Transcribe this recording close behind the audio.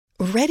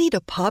Ready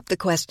to pop the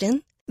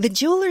question? The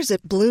jewelers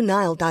at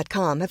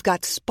BlueNile.com have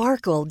got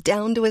sparkle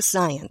down to a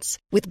science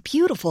with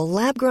beautiful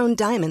lab-grown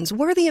diamonds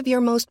worthy of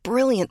your most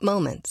brilliant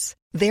moments.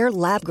 Their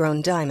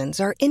lab-grown diamonds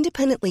are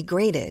independently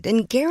graded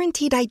and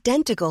guaranteed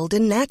identical to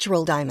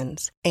natural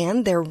diamonds,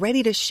 and they're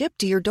ready to ship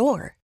to your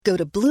door. Go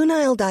to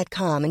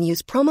BlueNile.com and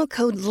use promo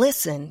code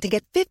LISTEN to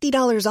get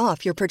 $50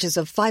 off your purchase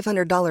of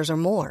 $500 or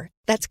more.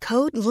 That's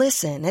code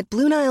LISTEN at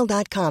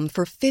BlueNile.com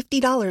for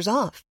 $50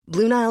 off.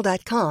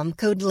 BlueNile.com,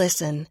 code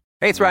LISTEN.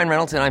 Hey, it's Ryan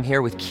Reynolds, and I'm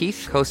here with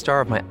Keith,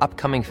 co-star of my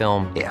upcoming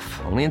film,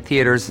 If, only in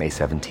theaters May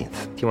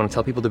 17th. Do you want to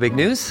tell people the big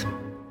news?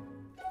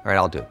 All right,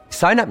 I'll do it.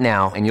 Sign up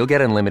now and you'll get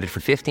unlimited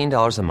for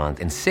 $15 a month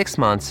and 6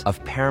 months of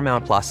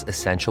Paramount Plus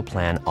Essential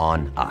Plan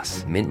on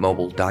us.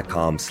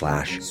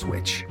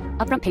 MintMobile.com/switch.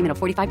 Upfront payment of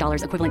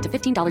 $45 equivalent to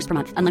 $15 per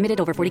month. Unlimited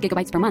over 40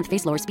 gigabytes per month.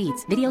 Face lower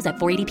speeds. Videos at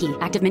 480p.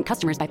 Active Mint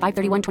customers by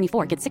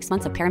 531.24 get 6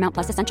 months of Paramount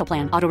Plus Essential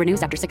Plan. Auto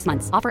renews after 6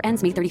 months. Offer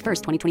ends May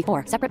 31st,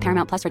 2024. Separate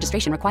Paramount Plus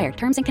registration required.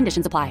 Terms and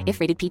conditions apply if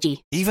rated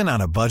PG. Even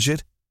on a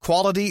budget,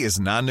 quality is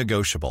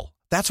non-negotiable.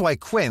 That's why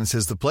Quince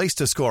is the place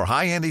to score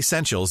high-end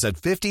essentials at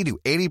 50 to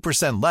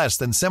 80% less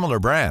than similar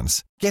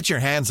brands. Get your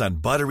hands on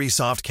buttery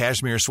soft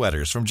cashmere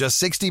sweaters from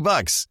just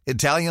 $60,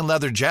 Italian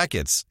leather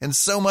jackets, and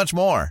so much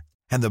more.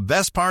 And the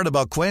best part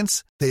about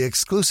Quince, they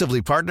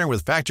exclusively partner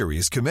with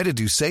factories committed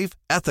to safe,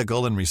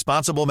 ethical, and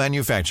responsible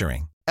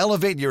manufacturing.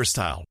 Elevate your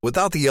style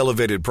without the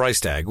elevated price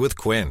tag with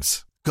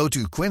Quince. Go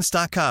to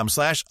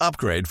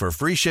quince.com/upgrade for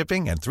free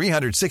shipping and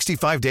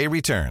 365-day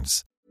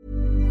returns.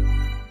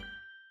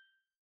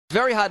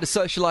 Very hard to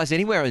socialise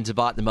anywhere in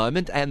Dubai at the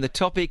moment, and the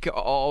topic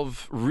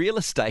of real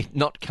estate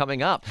not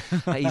coming up.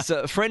 He's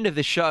a friend of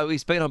the show.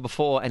 He's been on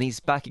before, and he's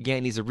back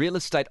again. He's a real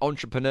estate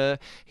entrepreneur.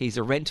 He's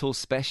a rental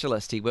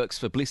specialist. He works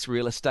for Bliss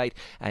Real Estate,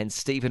 and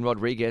Stephen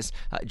Rodrigues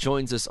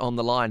joins us on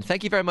the line.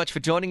 Thank you very much for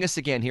joining us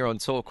again here on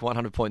Talk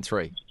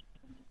 100.3.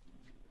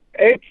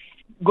 It's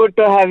good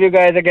to have you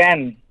guys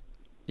again.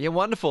 Yeah,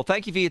 wonderful.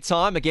 Thank you for your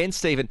time again,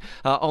 Stephen,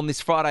 on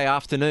this Friday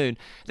afternoon.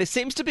 There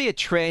seems to be a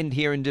trend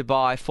here in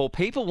Dubai for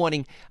people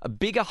wanting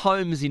bigger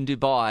homes in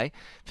Dubai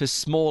for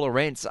smaller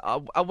rents.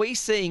 Are we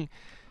seeing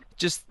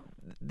just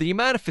the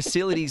amount of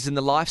facilities and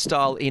the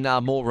lifestyle in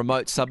our more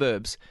remote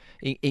suburbs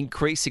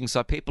increasing,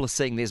 so people are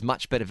seeing there's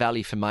much better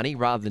value for money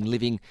rather than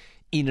living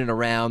in and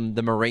around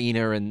the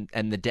marina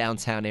and the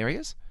downtown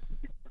areas?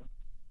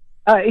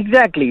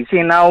 Exactly.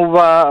 See, now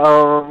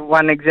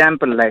one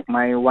example, like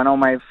one of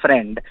my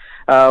friend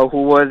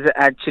who was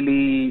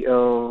actually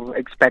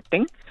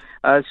expecting.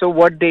 So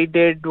what they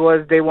did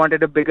was they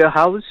wanted a bigger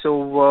house.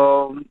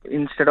 So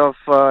instead of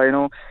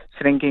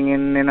shrinking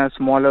in a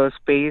smaller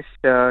space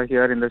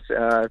here in the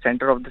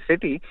center of the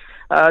city,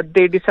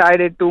 they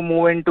decided to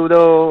move into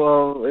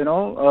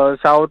the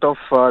south of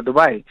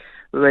Dubai,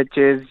 which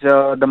is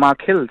the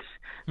Mark Hills,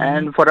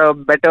 and for a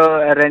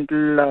better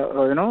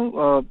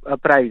rental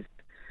price.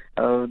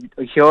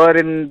 Here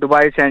in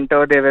Dubai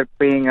Center, they were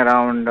paying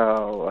around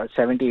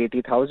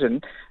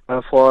 70,000-80,000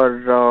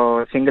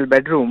 for single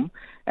bedroom,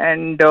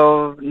 and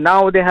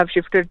now they have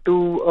shifted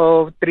to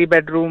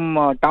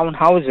 3-bedroom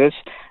townhouse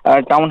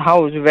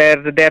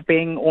where they're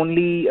paying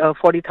only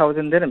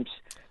 40,000 dirhams.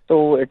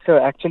 So it's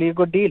actually a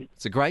good deal.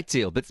 It's a great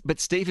deal. But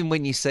Stephen,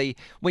 when you say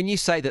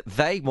that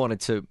they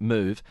wanted to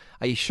move,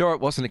 are you sure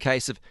it wasn't a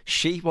case of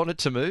she wanted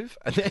to move?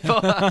 And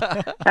therefore...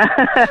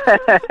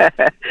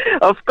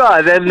 Of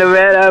course, and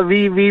where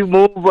we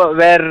move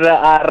where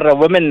our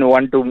women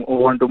want to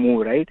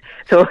move, right?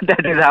 So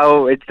that is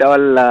how it's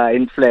all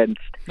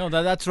influenced. No,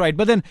 that's right.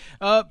 But then,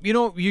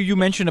 you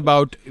mentioned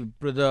about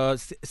the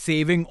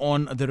saving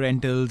on the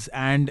rentals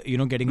and,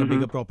 getting a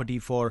bigger property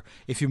for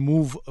if you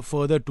move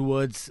further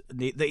towards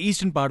the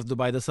eastern part of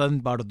Dubai, the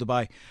southern part of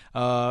Dubai.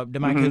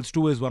 Damak Hills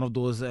too is one of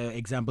those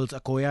examples.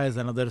 Akoya is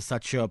another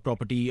such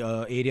property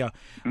area.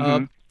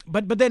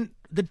 But then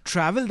the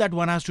travel that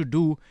one has to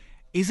do,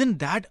 isn't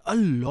that a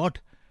lot?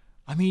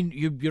 I mean,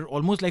 you're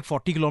almost like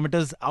 40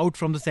 kilometers out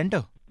from the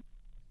center.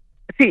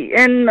 See,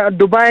 in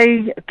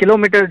Dubai,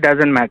 kilometers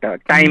doesn't matter.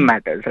 Time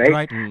matters,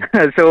 right?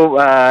 So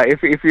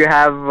if you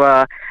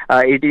have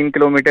 18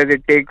 kilometers,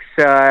 it takes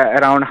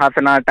around half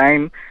an hour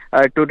time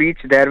to reach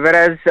there.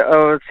 Whereas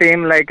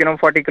same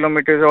 40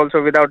 kilometers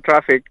also without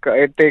traffic,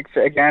 it takes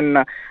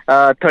again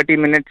 30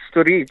 minutes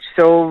to reach.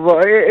 So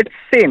it's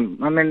same.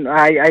 I mean,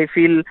 I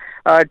feel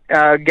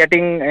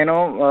getting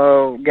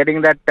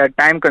that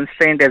time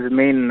constraint is the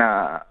main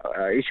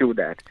issue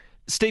there.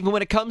 Stephen,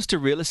 when it comes to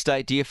real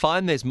estate, do you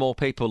find there's more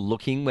people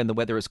looking when the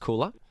weather is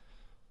cooler?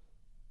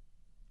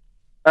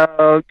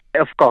 Of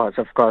course.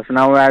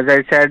 Now, as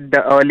I said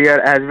earlier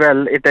as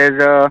well, it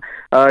is a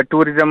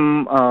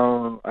tourism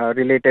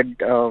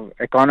related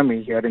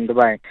economy here in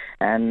Dubai,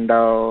 and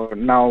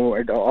now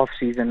off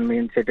season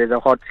means it is a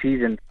hot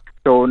season.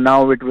 So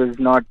now it was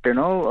not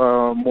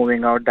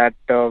moving out that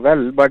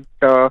well, but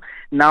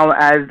now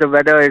as the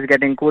weather is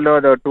getting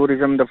cooler, the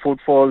tourism, the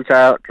footfalls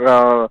are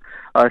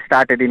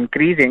started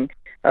increasing.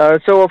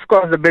 So of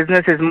course the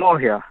business is more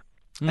here.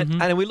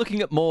 And are we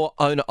looking at more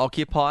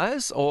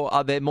owner-occupiers, or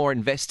are there more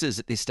investors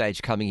at this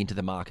stage coming into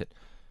the market?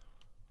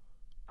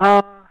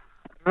 Uh,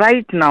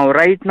 right now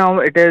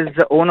it is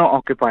owner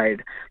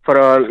occupied for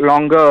a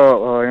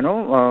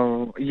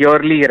longer,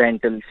 yearly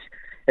rentals.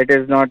 It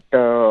is not,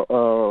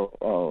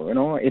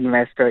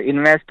 investor.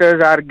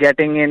 Investors are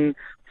getting in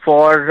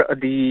for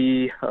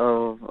the,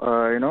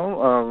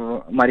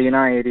 marina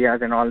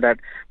areas and all that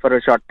for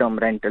a short-term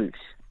rentals.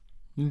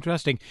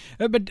 Interesting,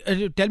 but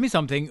tell me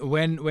something.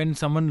 When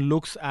someone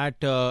looks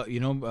at the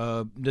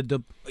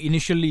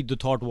initially the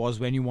thought was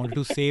when you wanted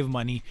to save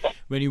money,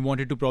 when you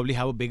wanted to probably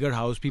have a bigger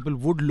house, people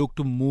would look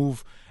to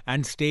move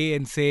and stay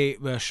in say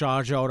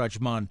Sharjah or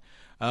Ajman.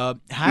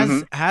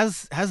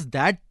 Has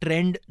that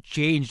trend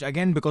changed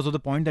again because of the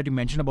point that you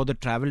mentioned about the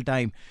travel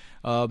time?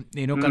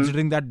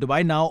 Considering that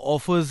Dubai now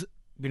offers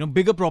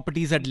bigger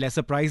properties at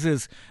lesser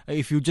prices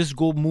if you just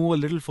go move a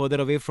little further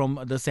away from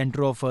the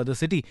center of the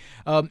city.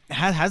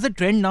 Has the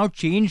trend now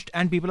changed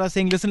and people are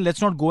saying, listen,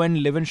 let's not go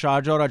and live in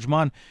Sharjah or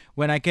Ajman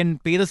when I can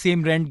pay the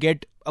same rent,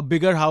 get a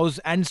bigger house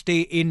and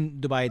stay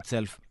in Dubai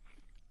itself?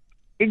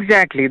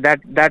 Exactly. That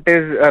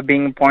is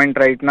being point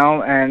right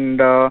now, and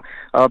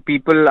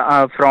people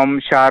from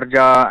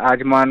Sharjah,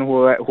 Ajman,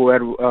 who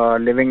are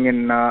living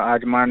in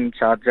Ajman,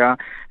 Sharjah,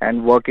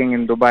 and working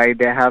in Dubai,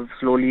 they have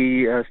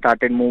slowly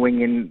started moving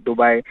in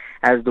Dubai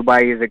as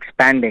Dubai is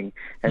expanding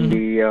in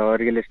the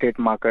real estate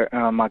market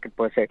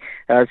per se.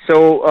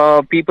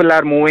 So people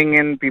are moving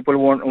in. People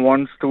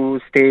wants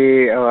to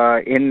stay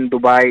in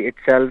Dubai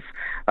itself,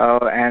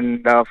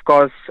 and of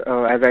course,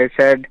 as I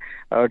said.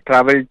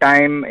 Travel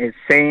time is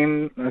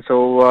same,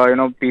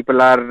 so people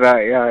are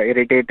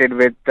irritated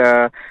with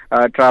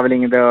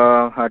traveling in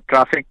the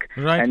traffic,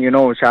 Right. and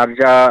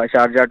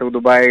Sharjah to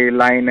Dubai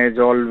line is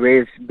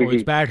always busy. Oh,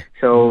 it's bad.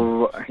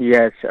 So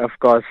yes, of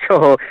course.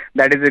 So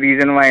that is the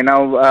reason why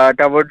now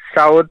towards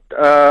south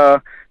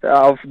of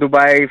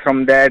Dubai,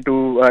 from there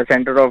to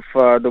center of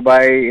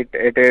Dubai,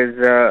 it is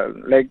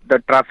like the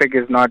traffic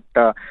is not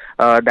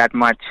that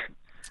much.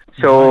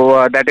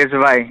 So that is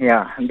why,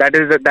 that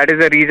is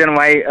the reason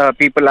why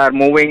people are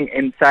moving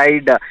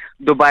inside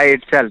Dubai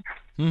itself.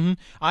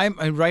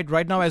 I'm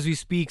right now as we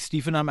speak,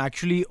 Stephen. I'm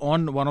actually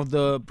on one of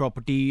the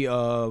property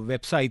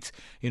websites,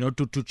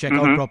 to check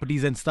out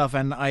properties and stuff.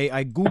 And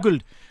I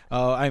googled.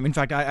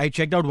 I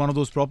checked out one of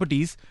those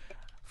properties.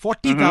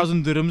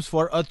 40,000 dirhams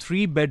for a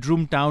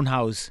 3-bedroom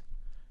townhouse.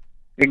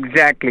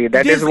 Exactly.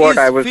 That is what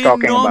I was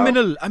talking about.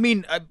 Phenomenal. I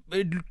mean,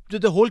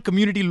 the whole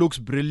community looks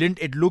brilliant.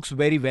 It looks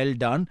very well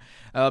done.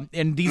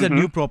 And these are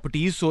new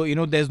properties, so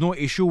there's no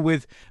issue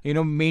with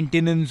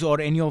maintenance or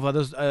any of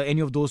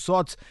those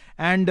sorts.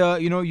 And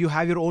you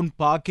have your own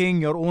parking,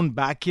 your own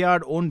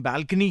backyard, own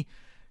balcony.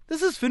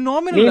 This is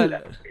phenomenal.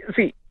 Neil,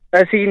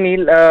 see,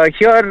 Neil,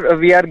 here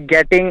we are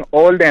getting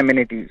all the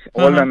amenities,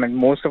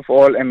 most of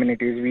all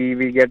amenities.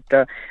 We get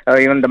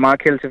even the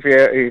Mark Hills,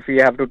 if we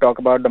have to talk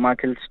about the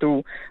Mark Hills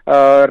too.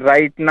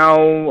 Right now,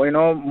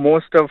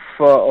 most of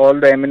all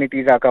the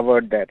amenities are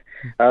covered there.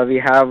 We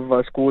have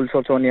schools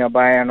also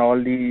nearby, and all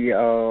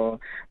the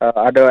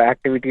other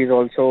activities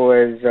also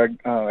is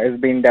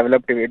being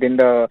developed within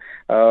the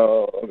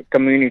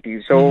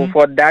community. So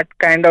for that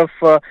kind of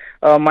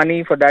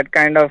money, for that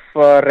kind of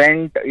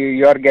rent,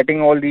 you are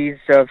getting all these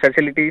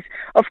facilities.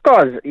 Of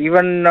course,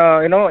 even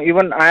I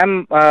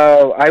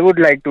would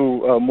like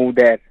to move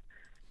there,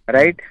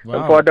 right?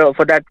 Wow.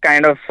 For that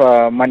kind of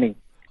money.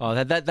 Oh,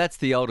 that's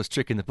the oldest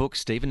trick in the book,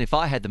 Stephen. If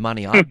I had the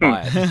money, I'd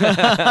buy it.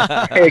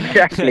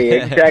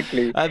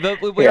 Exactly.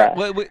 But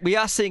we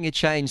are seeing a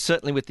change,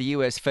 certainly with the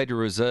US Federal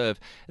Reserve.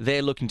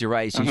 They're looking to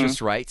raise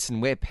interest rates,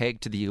 and we're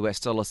pegged to the US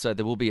dollar, so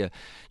there will be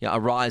a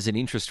rise in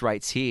interest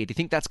rates here. Do you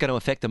think that's going to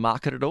affect the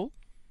market at all?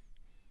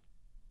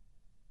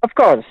 Of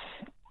course.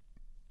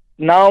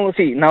 Now,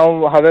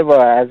 however,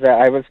 as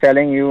I was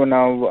telling you,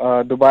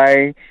 now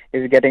Dubai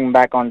is getting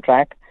back on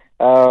track.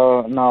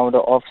 Now the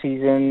off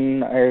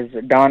season is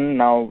done.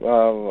 Now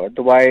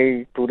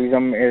Dubai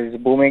tourism is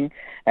booming,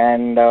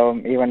 and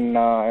even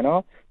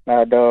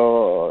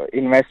the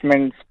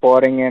investments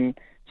pouring in.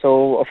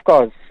 So of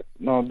course,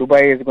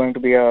 Dubai is going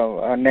to be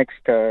a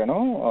next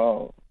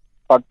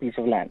hot piece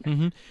of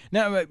land.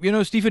 Now,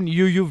 Stephen,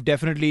 you've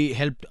definitely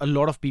helped a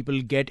lot of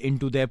people get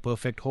into their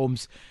perfect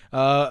homes.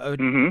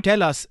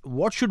 Tell us,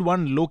 what should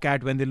one look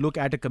at when they look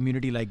at a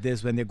community like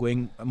this, when they're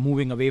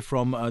moving away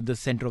from the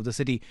center of the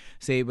city?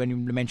 Say, when you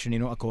mentioned,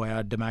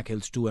 Akoya, Damac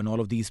Hills too, and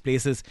all of these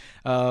places.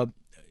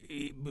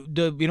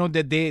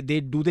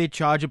 They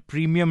charge a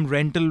premium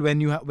rental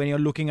when you're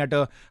looking at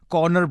a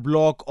corner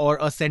block, or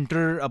a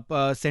center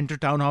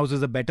townhouse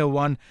is a better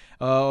one?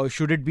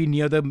 Should it be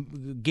near the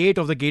gate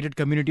of the gated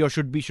community, or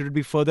should it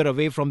be further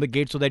away from the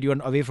gate so that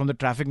you're away from the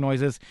traffic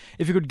noises?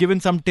 If you could give in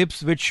some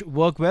tips which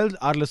work well,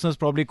 our listeners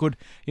probably could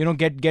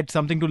get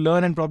something to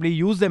learn and probably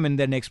use them in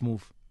their next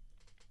move.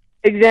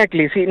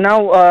 Exactly. See,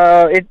 now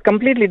it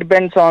completely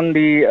depends on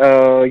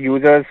the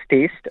user's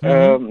taste.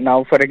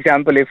 Now, for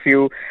example, if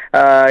you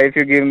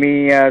give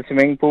me a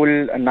swimming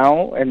pool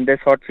now in this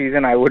hot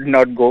season, I would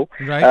not go.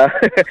 Right.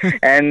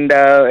 And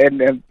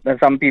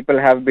some people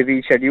have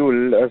busy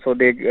schedule, so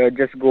they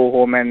just go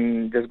home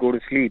and just go to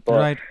sleep or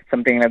Right.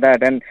 something like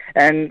that. And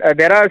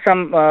there are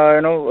some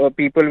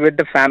people with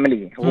the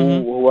family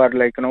who are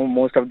like,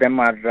 most of them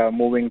are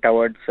moving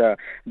towards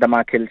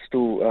Damak Hills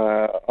too,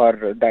 or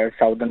the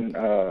southern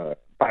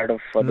part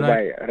of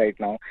Dubai right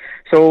now.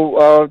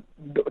 So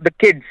the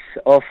kids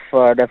of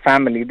the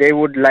family, they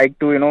would like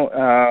to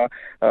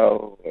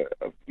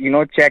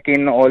check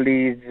in all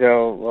these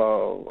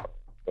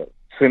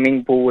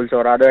swimming pools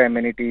or other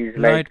amenities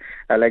like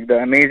the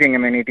amazing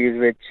amenities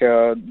which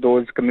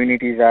those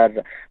communities are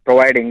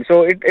providing.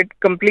 So it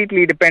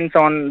completely depends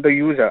on the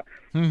user.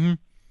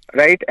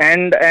 Right,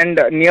 and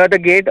near the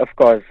gate, of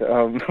course,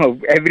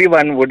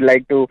 everyone would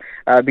like to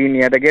be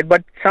near the gate.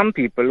 But some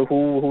people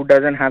who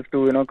doesn't have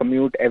to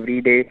commute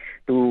every day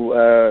to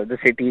the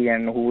city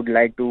and who would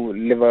like to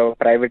live a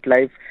private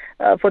life,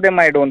 for them,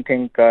 I don't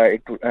think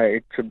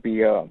it should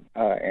be a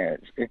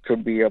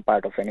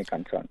part of any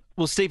concern.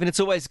 Well, Stephen,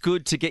 it's always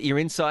good to get your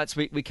insights.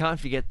 We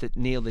can't forget that,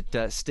 Neil,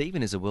 that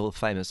Stephen is a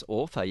world-famous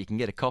author. You can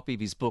get a copy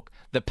of his book,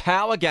 The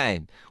Power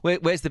Game.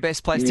 Where's the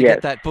best place to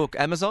get that book?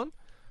 Amazon?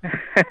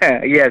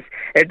 Yes,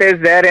 it is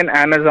there in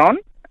Amazon.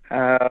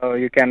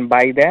 You can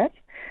buy there.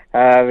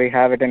 We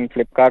have it in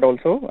Flipkart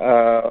also.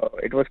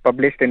 It was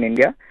published in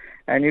India,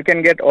 and you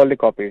can get all the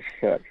copies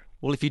here.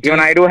 Well, if you do, even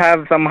I do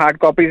have some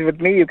hard copies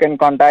with me. You can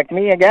contact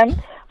me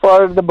again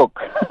for the book.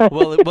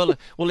 well,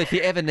 if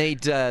you ever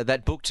need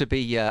that book to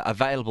be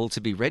available to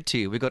be read to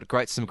you, we've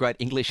got some great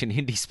English and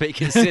Hindi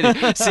speakers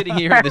sitting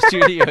here in the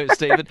studio,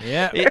 Stephen.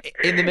 Yeah.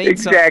 In the meantime,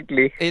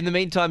 exactly. In the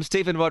meantime,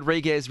 Stephen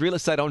Rodrigues, real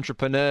estate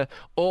entrepreneur,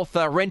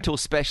 author, rental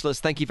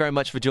specialist. Thank you very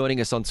much for joining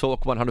us on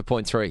Talk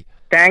 100.3.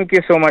 Thank you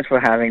so much for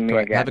having me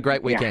again. Have a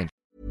great weekend.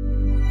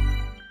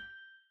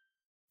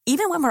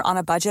 Even when we're on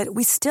a budget,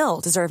 we still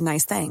deserve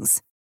nice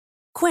things.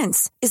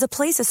 Quince is a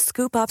place to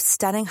scoop up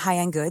stunning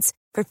high-end goods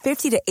for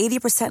 50 to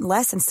 80%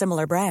 less than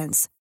similar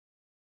brands.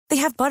 They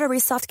have buttery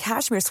soft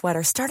cashmere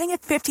sweaters starting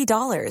at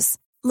 $50,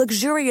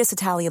 luxurious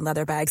Italian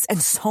leather bags, and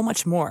so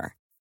much more.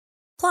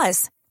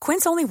 Plus,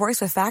 Quince only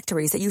works with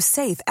factories that use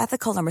safe,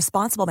 ethical, and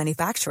responsible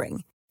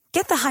manufacturing.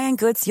 Get the high-end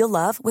goods you'll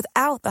love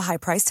without the high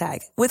price tag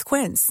with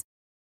Quince.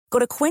 Go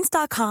to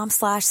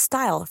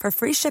quince.com/style for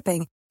free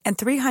shipping and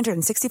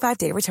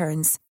 365-day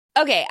returns.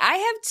 Okay, I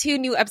have two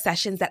new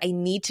obsessions that I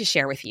need to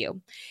share with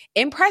you.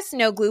 Impress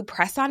No Glue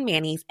Press-On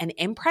Manis and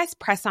Impress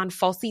Press-On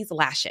Falsies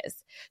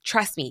Lashes.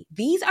 Trust me,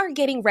 these are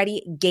getting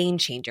ready game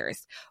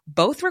changers.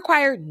 Both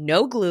require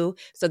no glue,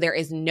 so there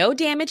is no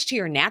damage to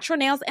your natural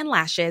nails and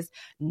lashes,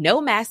 no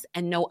mess,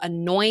 and no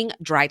annoying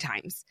dry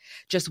times.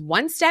 Just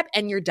one step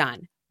and you're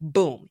done.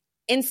 Boom.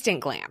 Instant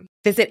glam.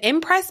 Visit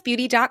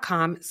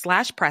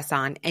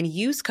impressbeauty.com/presson and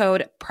use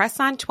code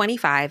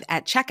PRESSON25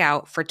 at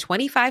checkout for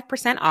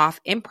 25%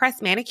 off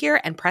Impress Manicure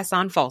and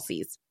Press-On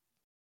Falsies.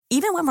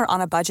 Even when we're on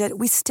a budget,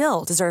 we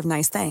still deserve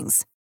nice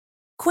things.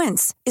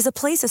 Quince is a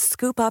place to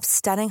scoop up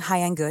stunning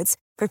high-end goods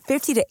for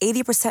 50 to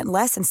 80%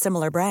 less than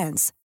similar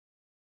brands.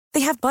 They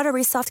have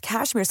buttery soft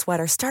cashmere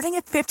sweaters starting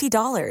at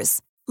 $50,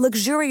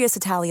 luxurious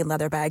Italian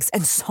leather bags,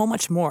 and so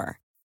much more.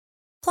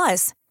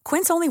 Plus,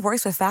 Quince only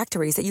works with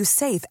factories that use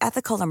safe,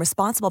 ethical, and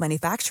responsible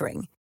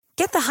manufacturing.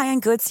 Get the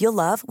high-end goods you'll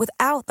love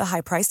without the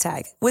high price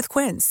tag with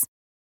Quince.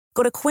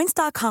 Go to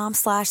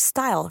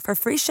quince.com/style for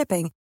free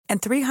shipping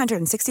and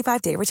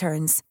 365-day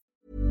returns.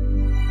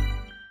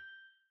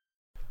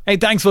 Hey,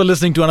 thanks for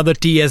listening to another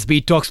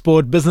TSB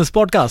TalkSport Business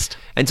Podcast.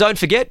 And don't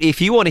forget, if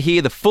you want to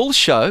hear the full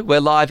show,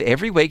 we're live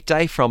every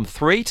weekday from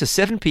 3 to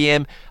 7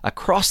 p.m.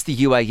 across the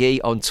UAE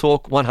on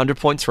Talk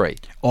 100.3.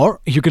 Or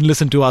you can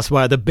listen to us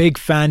via the Big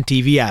Fan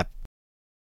TV app.